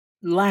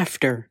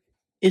Laughter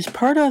is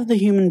part of the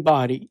human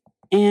body,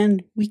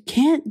 and we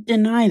can't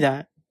deny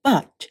that.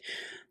 But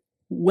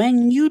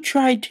when you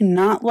try to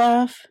not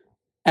laugh,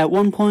 at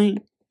one point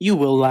you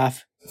will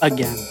laugh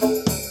again.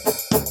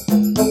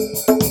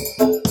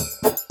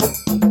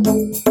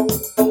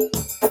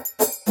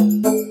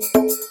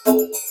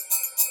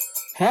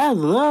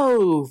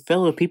 Hello,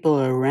 fellow people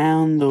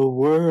around the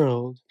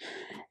world,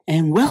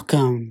 and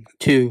welcome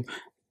to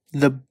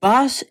the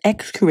Boss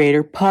X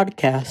Creator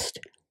podcast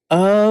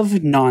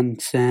of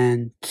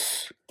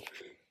nonsense.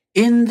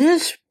 In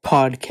this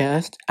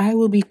podcast, I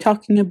will be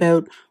talking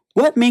about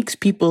what makes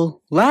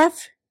people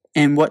laugh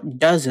and what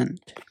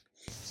doesn't.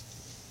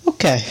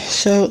 Okay,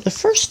 so the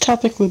first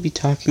topic we'll be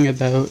talking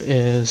about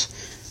is,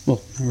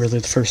 well, not really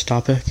the first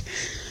topic.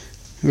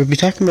 We'll be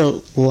talking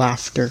about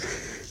laughter.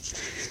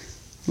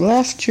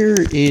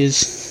 Laughter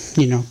is,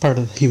 part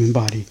of the human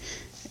body.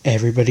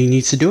 Everybody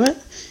needs to do it.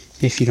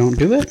 If you don't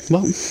do it,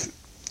 well,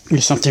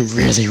 there's something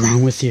really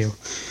wrong with you.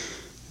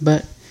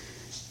 But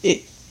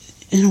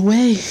in a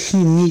way,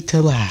 you need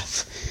to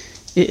laugh.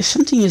 If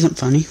something isn't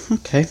funny,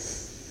 okay,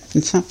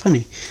 it's not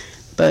funny.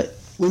 But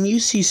when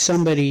you see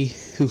somebody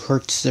who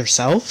hurts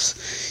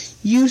themselves,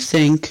 you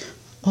think,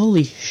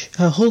 holy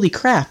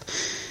crap,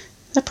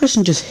 that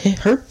person just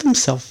hurt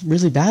themselves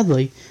really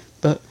badly,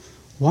 but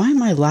why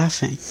am I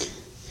laughing?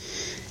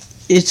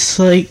 It's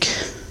like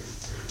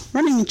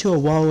running into a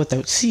wall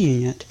without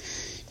seeing it.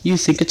 You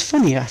think it's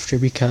funny after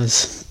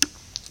because,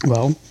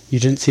 well, you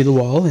didn't see the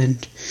wall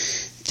and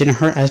it didn't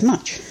hurt as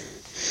much.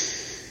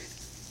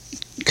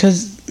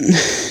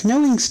 Because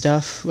knowing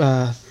stuff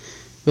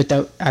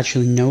without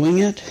actually knowing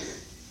it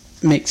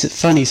makes it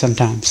funny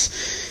sometimes.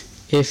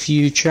 If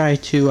you try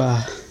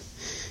to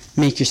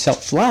make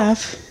yourself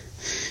laugh,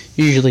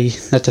 usually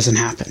that doesn't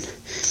happen.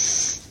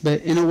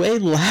 But in a way,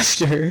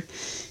 laughter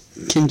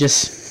can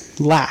just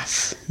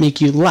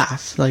make you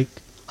laugh, like,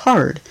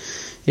 hard.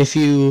 If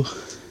you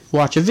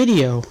watch a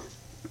video,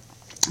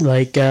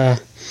 like,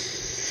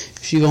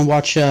 if you go and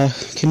watch a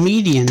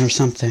comedian or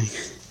something,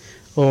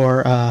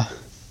 or a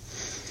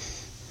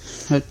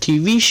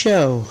TV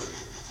show,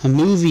 a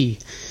movie,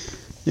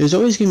 there's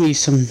always going to be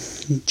some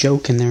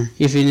joke in there,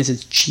 even if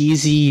it's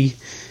cheesy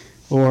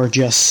or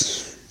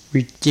just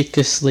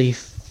ridiculously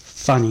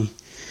funny.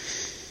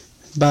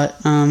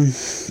 But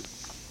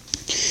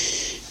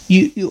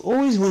you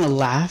always want to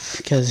laugh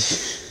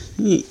because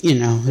the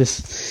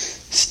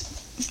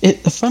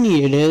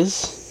funnier it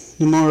is,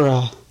 the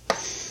more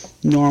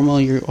normal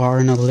you are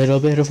in a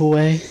little bit of a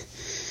way.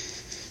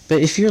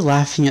 But if you're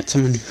laughing at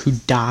someone who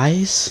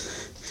dies,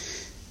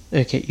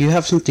 okay, you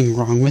have something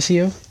wrong with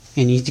you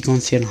and you need to go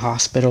and see a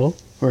hospital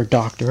or a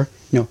doctor.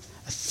 No,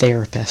 a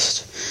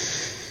therapist.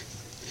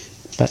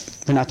 But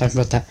we're not talking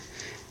about that.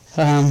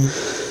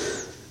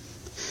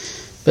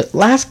 But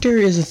laughter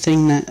is a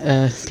thing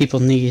that people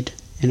need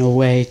in a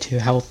way to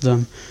help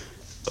them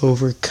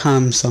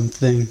overcome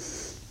something.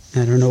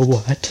 I don't know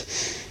what.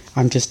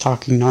 I'm just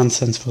talking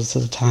nonsense most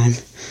of the time.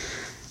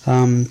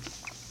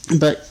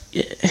 But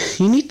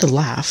you need to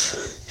laugh.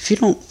 If you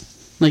don't,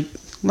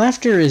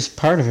 laughter is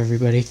part of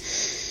everybody.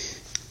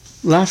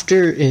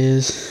 Laughter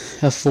is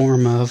a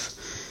form of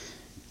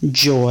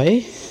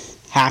joy,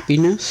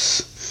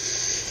 happiness.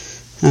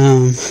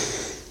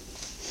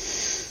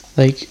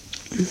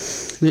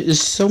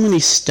 There's so many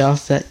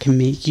stuff that can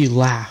make you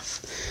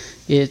laugh.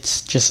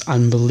 It's just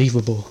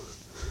unbelievable.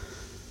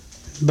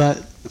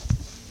 But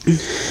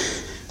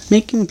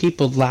making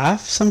people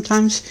laugh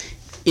sometimes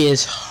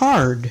is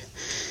hard.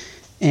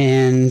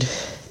 And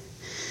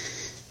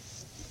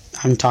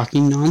I'm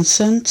talking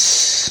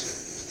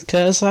nonsense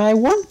because I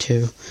want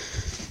to.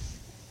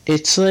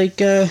 It's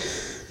like,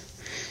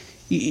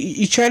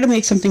 you try to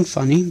make something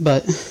funny,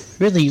 but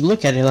really you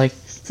look at it like,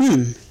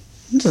 it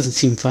doesn't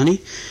seem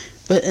funny.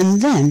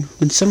 And then,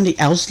 when somebody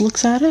else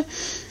looks at it,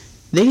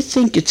 they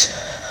think it's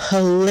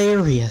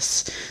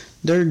hilarious.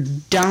 They're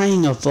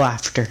dying of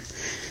laughter.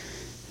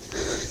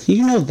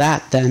 You know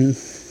that, then.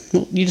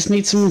 Well, you just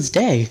made someone's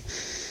day.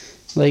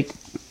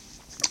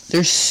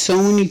 There's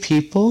so many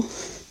people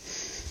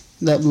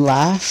that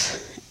laugh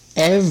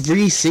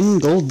every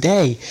single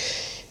day.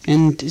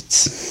 And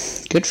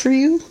it's good for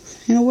you,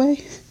 in a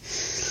way.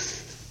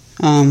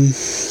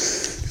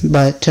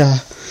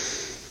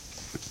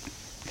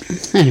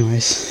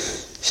 Anyways.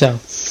 So,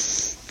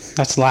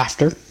 that's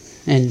laughter,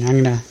 and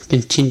I'm going to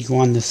continue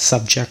on this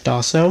subject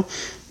also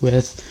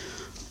with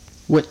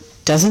what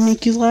doesn't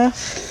make you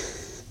laugh.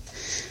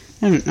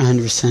 I don't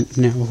 100%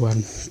 know what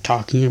I'm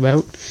talking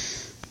about,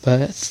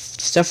 but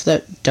stuff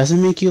that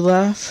doesn't make you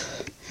laugh,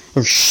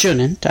 or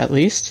shouldn't at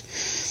least,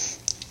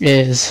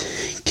 is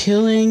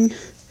killing,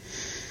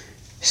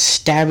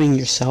 stabbing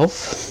yourself,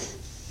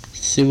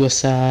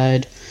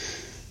 suicide,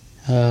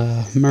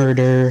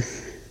 murder,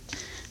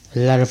 a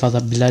lot of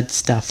other blood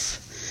stuff.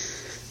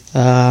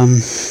 In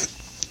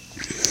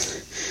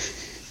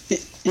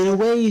a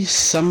way,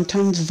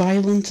 sometimes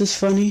violence is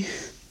funny,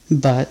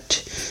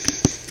 but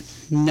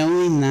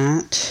knowing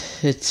that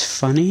it's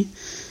funny,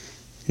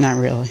 not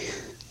really.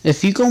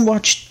 If you go and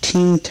watch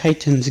Teen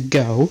Titans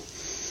Go,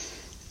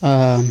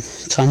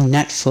 It's on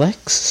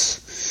Netflix.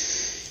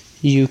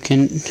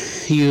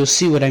 You'll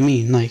see what I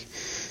mean. Like,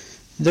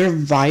 their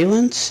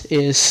violence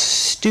is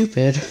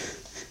stupid,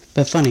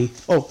 but funny.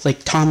 Oh,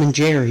 like Tom and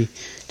Jerry.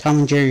 Tom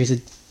and Jerry is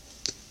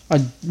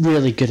a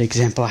really good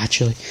example,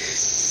 actually.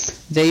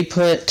 They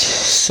put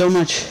so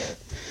much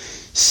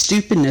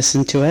stupidness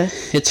into it.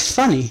 It's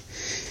funny.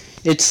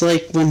 It's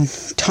like when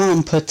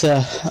Tom puts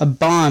a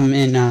bomb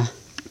in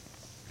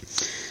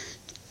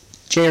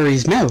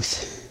Jerry's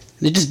mouth.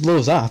 It just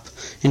blows up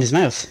in his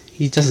mouth.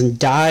 He doesn't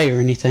die or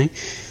anything.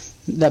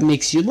 That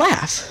makes you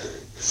laugh.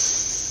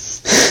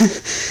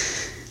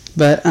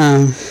 But,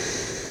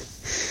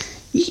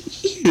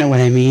 you know what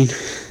I mean.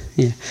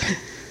 Yeah.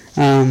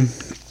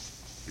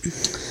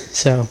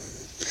 So,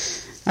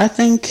 I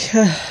think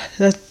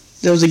that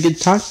was a good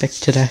topic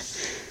today.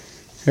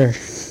 Or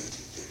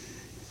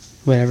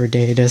whatever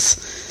day it is.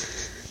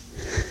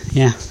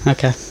 Yeah,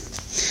 okay.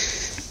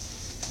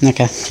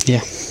 Okay,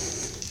 yeah.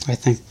 I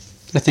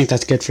think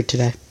that's good for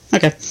today.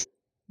 Okay.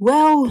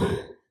 Well,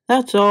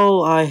 that's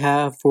all I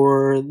have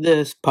for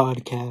this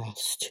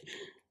podcast.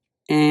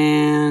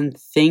 And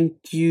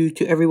thank you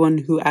to everyone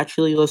who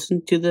actually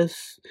listened to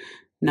this.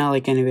 Not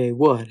like anybody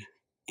would.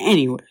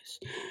 Anyways,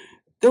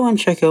 go and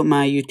check out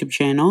my YouTube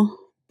channel,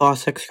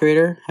 Boss X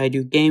Creator. I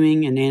do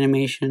gaming and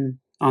animation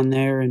on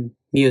there and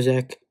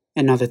music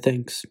and other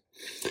things.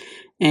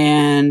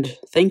 And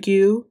thank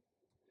you,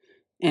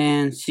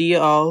 and see you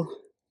all.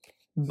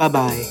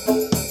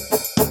 Bye-bye.